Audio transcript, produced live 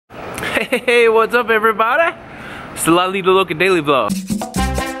Hey, what's up everybody? It's the Lido Loca daily vlog.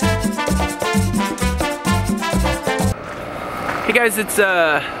 Hey guys, it's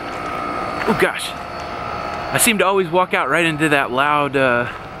oh gosh. I seem to always walk out right into that loud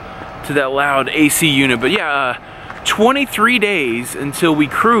AC unit. But yeah, 23 days until we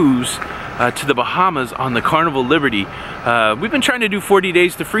cruise to the Bahamas on the Carnival Liberty. We've been trying to do 40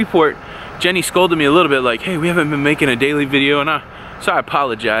 days to Freeport. Jenny scolded me a little bit like, hey, we haven't been making a daily video, so I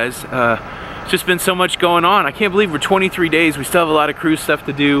apologize. It's just been so much going on. I can't believe we're 23 days. We still have a lot of cruise stuff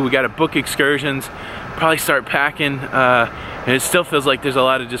to do. We got to book excursions, probably start packing, and it still feels like there's a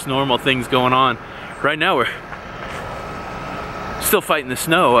lot of just normal things going on. Right now we're still fighting the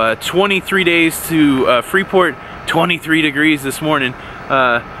snow. 23 days to Freeport, 23 degrees this morning.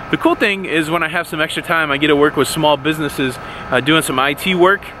 The cool thing is when I have some extra time, I get to work with small businesses doing some IT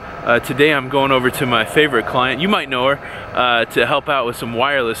work. Today I'm going over to my favorite client, you might know her, to help out with some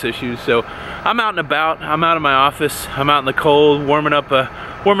wireless issues. So I'm out and about, I'm out of my office, I'm out in the cold, warming up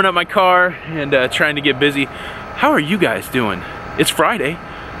my car and trying to get busy. How are you guys doing? It's Friday,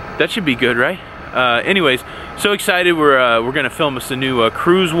 that should be good, right? Anyways, so excited. We're gonna film us a new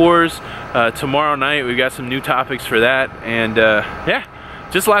Cruise Wars tomorrow night. We've got some new topics for that, and yeah,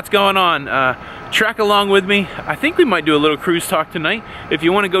 just lots going on. Track along with me. I think we might do a little cruise talk tonight. If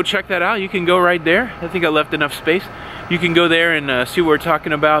you want to go check that out, you can go right there. I think I left enough space. You can go there and see what we're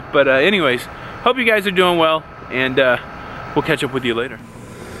talking about. But anyways, hope you guys are doing well, and we'll catch up with you later.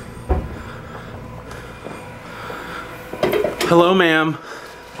 Hello, ma'am.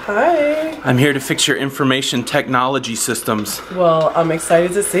 Hi. I'm here to fix your information technology systems. Well, I'm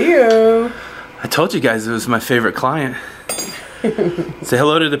excited to see you. I told you guys it was my favorite client. Say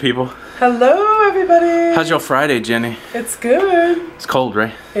hello to the people. Hello, everybody. How's your Friday, Jenny? It's good. It's cold,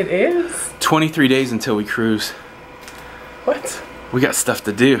 right? It is. 23 days until we cruise. What? We got stuff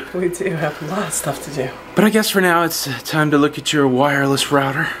to do. We do have a lot of stuff to do. But I guess for now it's time to look at your wireless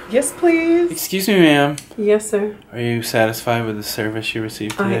router. Yes, please. Excuse me, ma'am. Yes, sir. Are you satisfied with the service you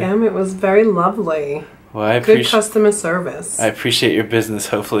received today? I am. It was very lovely. Well, good customer service. I appreciate your business.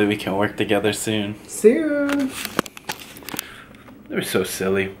 Hopefully we can work together soon. Soon. They're so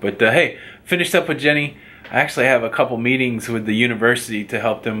silly. But hey, finished up with Jenny. I actually have a couple meetings with the university to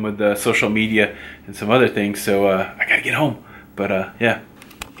help them with the social media and some other things. So I gotta get home. But yeah.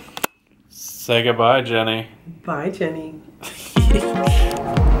 Say goodbye, Jenny. Bye, Jenny.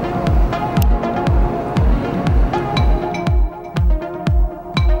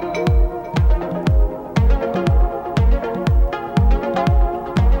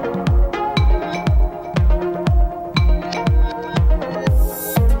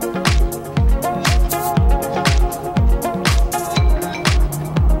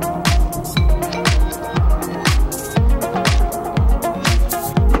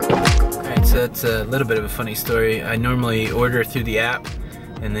 That's a little bit of a funny story. I normally order through the app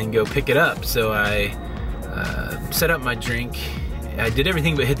and then go pick it up. So I set up my drink. I did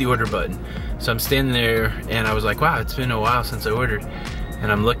everything but hit the order button. So I'm standing there and I was like, wow, it's been a while since I ordered.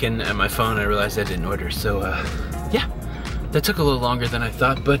 And I'm looking at my phone and I realized I didn't order. So yeah, that took a little longer than I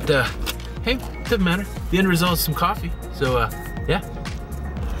thought, but hey, doesn't matter. The end result is some coffee. So yeah.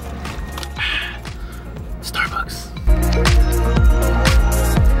 Starbucks.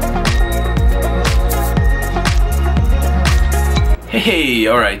 Hey,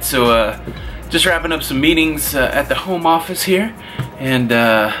 alright, so just wrapping up some meetings at the home office here, and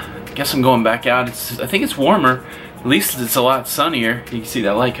guess I'm going back out. I think it's warmer, at least it's a lot sunnier. You can see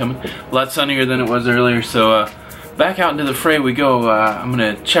that light coming, a lot sunnier than it was earlier. So back out into the fray we go. I'm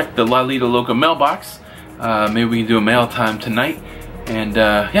gonna check the Lido Loca mailbox. Maybe we can do a mail time tonight, and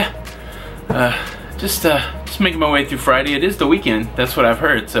yeah, just making my way through Friday. It is the weekend, that's what I've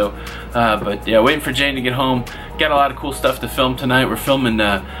heard. So but yeah, waiting for Jane to get home. Got a lot of cool stuff to film tonight. We're filming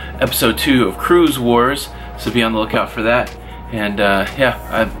episode 2 of Cruise Wars, so be on the lookout for that. And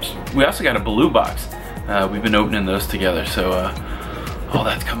yeah, we also got a blue box. We've been opening those together, so all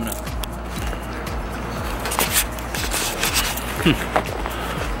that's coming up.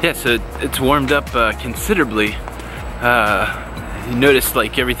 Yeah, so it's warmed up considerably. You notice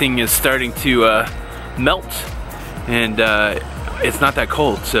like everything is starting to melt, and it's not that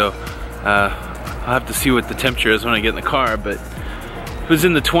cold, so I'll have to see what the temperature is when I get in the car, but it was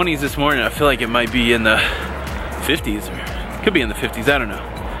in the 20s this morning. I feel like it might be in the 50s, or could be in the 50s, I don't know.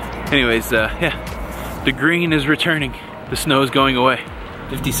 Anyways, yeah, the green is returning. The snow is going away.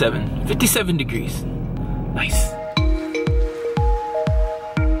 57 degrees. Nice.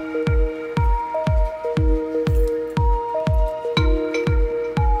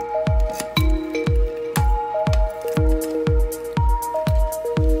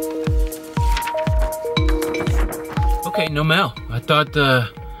 Okay, no mail. I thought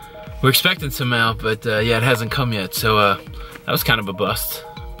we're expecting some mail, but yeah, it hasn't come yet. So that was kind of a bust.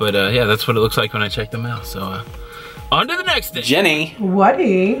 But yeah, that's what it looks like when I check the mail. So on to the next day. Jenny.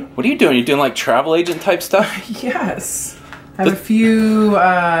 Whaty? What are you doing? You doing like travel agent type stuff? Yes. I have a few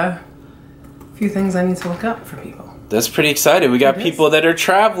things I need to look up for people. That's pretty exciting. We got people that are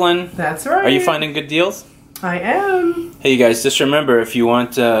traveling. That's right. Are you finding good deals? I am. Hey, you guys, just remember, if you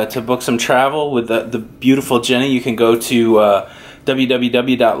want to book some travel with the beautiful Jenny, you can go to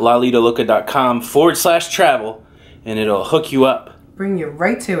www.lidoloca.com/travel, and it'll hook you up. Bring you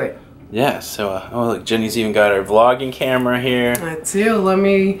right to it. Yeah, so, oh, look, Jenny's even got her vlogging camera here. I do. Let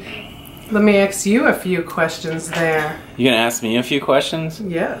me ask you a few questions there. You gonna ask me a few questions?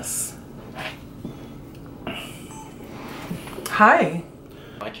 Yes. Hi.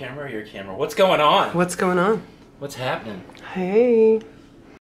 My camera or your camera? What's going on? What's going on? What's happening? Hey.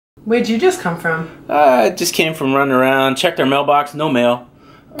 Where'd you just come from? I just came from running around, checked our mailbox, no mail.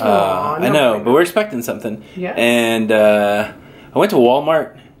 I know, but we're expecting something. Yeah. And I went to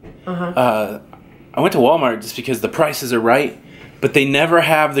Walmart. Uh-huh. I went to Walmart just because the prices are right, but they never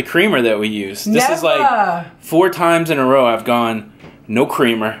have the creamer that we use. This is like 4 times in a row I've gone, no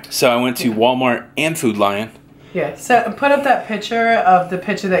creamer. So I went to Walmart and Food Lion. Yeah, so put up that picture of the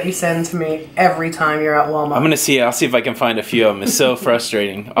picture that you send to me every time you're at Walmart. I'm gonna see. I'll see if I can find a few of them. It's so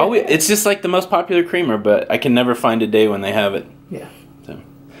frustrating. It's just like the most popular creamer, but I can never find a day when they have it. Yeah. So,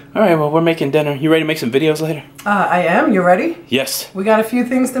 all right. Well, we're making dinner. You ready to make some videos later? I am. You ready? Yes. We got a few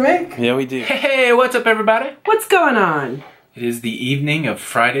things to make. Yeah, we do. Hey, what's up, everybody? What's going on? It is the evening of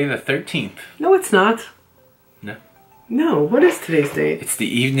Friday the 13th. No, it's not. No. No. What is today's date? It's the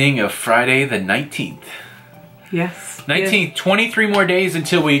evening of Friday the 19th. Yes. 19th, yeah. 23 more days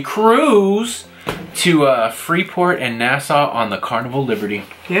until we cruise to Freeport and Nassau on the Carnival Liberty.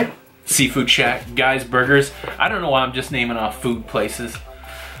 Yeah. Seafood Shack, Guy's Burgers. I don't know why I'm just naming off food places.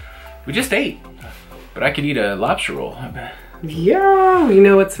 We just ate, but I could eat a lobster roll, I bet. Yeah, you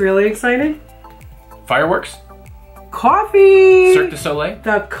know what's really exciting? Fireworks. Coffee. Cirque du Soleil.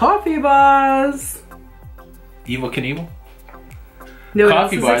 The coffee bars. Evil Knievel. No,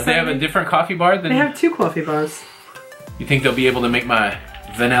 coffee bar. They have a different coffee bar than... They have 2 coffee bars. You think they'll be able to make my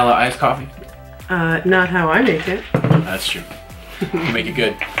vanilla iced coffee? Not how I make it. That's true. You make it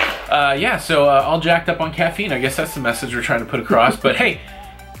good. Yeah, so all jacked up on caffeine. I guess that's the message we're trying to put across. But hey,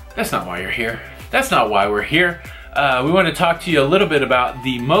 that's not why you're here. That's not why we're here. We want to talk to you a little bit about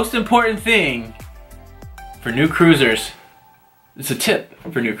the most important thing for new cruisers. It's a tip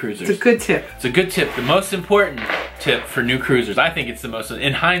for new cruisers. It's a good tip. It's a good tip. The most important tip for new cruisers. I think it's the most,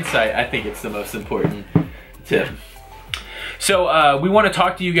 in hindsight, I think it's the most important tip. So we want to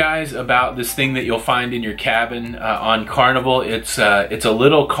talk to you guys about this thing that you'll find in your cabin on Carnival. It's a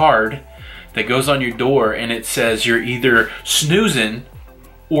little card that goes on your door and it says you're either snoozing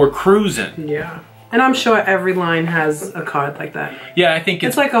or cruising. Yeah. And I'm sure every line has a card like that. Yeah, I think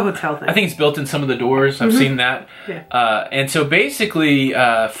it's like a hotel thing. I think it's built in some of the doors. I've seen that. Yeah. And so basically,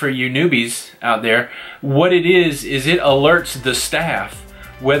 for you newbies out there, what it is it alerts the staff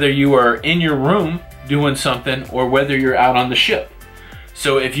whether you are in your room doing something or whether you're out on the ship.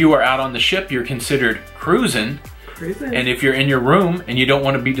 So if you are out on the ship, you're considered cruising. And if you're in your room and you don't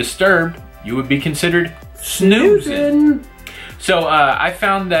want to be disturbed, you would be considered snoozing. So I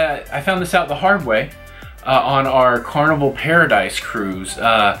found this out the hard way on our Carnival Paradise cruise.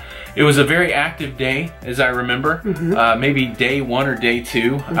 It was a very active day, as I remember. Maybe day 1 or day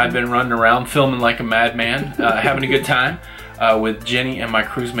 2. I've been running around filming like a madman, having a good time with Jenny and my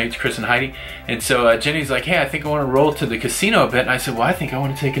cruise mates, Chris and Heidi. And so Jenny's like, hey, I think I want to roll to the casino a bit. And I said, well, I think I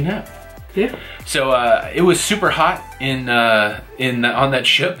want to take a nap. Yeah. So it was super hot on that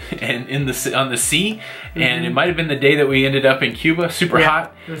ship and on the sea, and it might have been the day that we ended up in Cuba. Super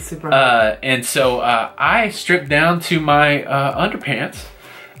hot. It was super hot. And so I stripped down to my underpants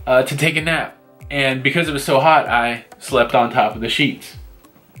to take a nap, and because it was so hot, I slept on top of the sheets.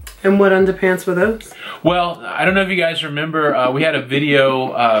 And what underpants were those? Well, I don't know if you guys remember, we had a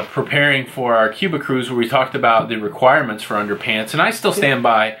video preparing for our Cuba cruise where we talked about the requirements for underpants, and I still stand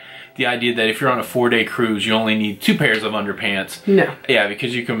by the idea that if you're on a 4-day cruise, you only need 2 pairs of underpants. No. Yeah,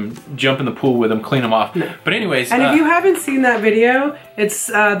 because you can jump in the pool with them, clean them off. No. But anyways. And if you haven't seen that video, it's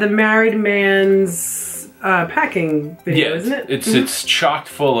the married man's packing video, isn't it? It's chocked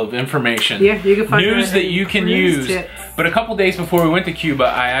full of information. Yeah, you can find news that you can use. But a couple days before we went to Cuba,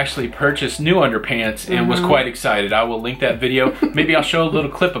 I actually purchased new underpants and was quite excited. I will link that video. Maybe I'll show a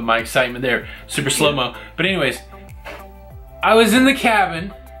little clip of my excitement there. Super slow-mo. But anyways, I was in the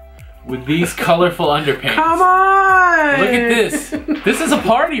cabin with these colorful underpants. Come on! Look at this. This is a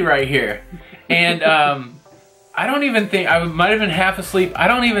party right here. And I don't even think, I might have been half asleep. I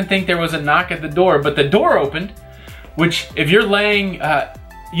don't even think there was a knock at the door, but the door opened, which if you're laying,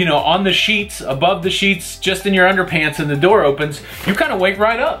 you know, on the sheets, above the sheets, just in your underpants, and the door opens, you kind of wake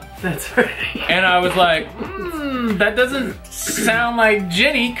right up. That's right. And I was like, that doesn't sound like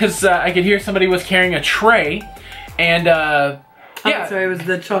Jenny, because I could hear somebody was carrying a tray, and yeah. So it was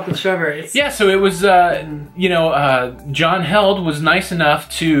the chocolate strawberries. Yeah, so it was, you know, John Held was nice enough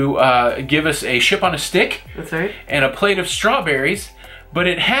to give us a ship on a stick. That's right. And a plate of strawberries, but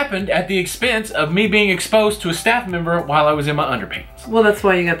it happened at the expense of me being exposed to a staff member while I was in my underpants. Well, that's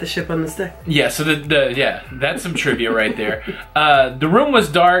why you got the ship on the stick. Yeah, so yeah, that's some trivia right there. The room was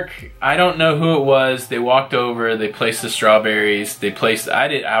dark. I don't know who it was. They walked over, they placed the strawberries,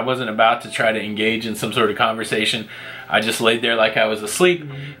 I wasn't about to try to engage in some sort of conversation. I just laid there like I was asleep.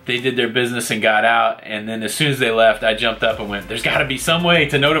 They did their business and got out, and then as soon as they left, I jumped up and went, there's gotta be some way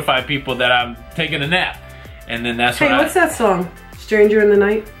to notify people that I'm taking a nap. And then that's when what's that song? Stranger in the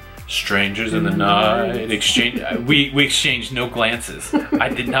Night? Strangers in the night. We exchanged no glances. I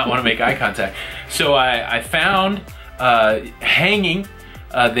did not want to make eye contact. So I found hanging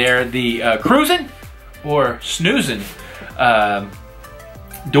there the cruising or snoozing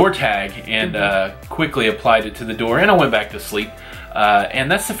door tag, and quickly applied it to the door, and I went back to sleep. And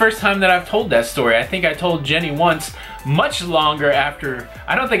that's the first time that I've told that story. I think I told Jenny once, much longer after.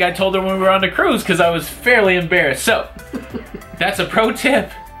 I don't think I told her when we were on the cruise because I was fairly embarrassed. So that's a pro tip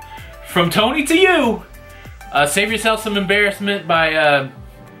from Tony to you. Save yourself some embarrassment by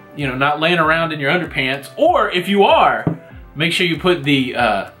you know, not laying around in your underpants, or if you are, make sure you put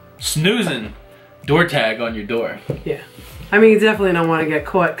the snoozing door tag on your door. Yeah. I mean, you definitely don't want to get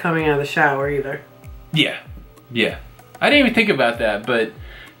caught coming out of the shower either. Yeah. Yeah. I didn't even think about that, but,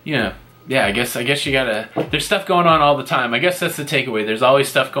 you know, yeah, I guess you gotta, there's stuff going on all the time. I guess that's the takeaway. There's always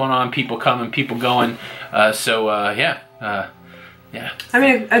stuff going on, people coming, people going. Yeah. I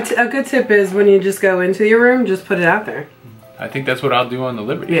mean, a good tip is when you just go into your room, just put it out there. I think that's what I'll do on the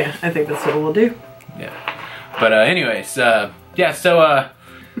Liberty. Yeah, I think that's what we'll do. Yeah. But anyways, yeah, so,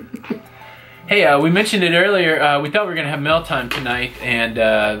 hey, we mentioned it earlier. We thought we were going to have mail time tonight, and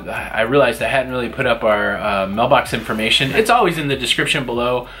I realized I hadn't really put up our mailbox information. It's always in the description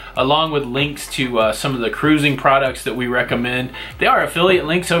below, along with links to some of the cruising products that we recommend. They are affiliate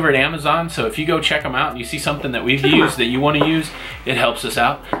links over at Amazon, so if you go check them out and you see something that we've used that you want to use, it helps us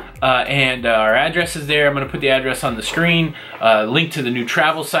out. And our address is there. I'm going to put the address on the screen. Link to the new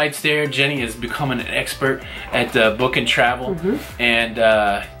travel sites there. Jenny is becoming an expert at book and travel. And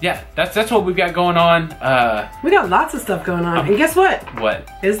yeah, that's what we've got going on. We got lots of stuff going on. And guess what? What?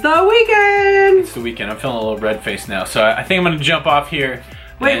 It's the weekend. It's the weekend. I'm feeling a little red-faced now. So I think I'm going to jump off here.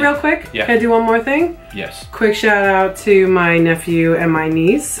 Wait, real quick. Yeah. Can I do one more thing? Yes. Quick shout out to my nephew and my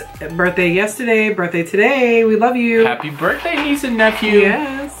niece. Birthday yesterday, birthday today. We love you. Happy birthday, niece and nephew.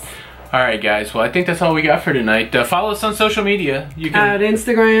 Yes. Alright guys, well I think that's all we got for tonight. Follow us on social media. You can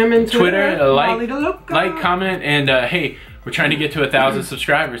Instagram and Twitter. Lido Loca. Like, comment, and hey, we're trying to get to 1,000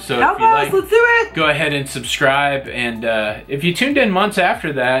 subscribers. So help if you us, let's do it. Go ahead and subscribe. And if you tuned in months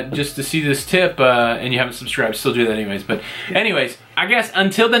after that just to see this tip and you haven't subscribed, still do that anyways. But anyways, I guess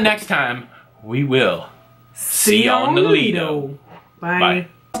until the next time, we will see you on the Lido. Bye.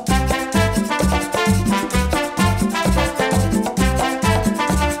 Bye.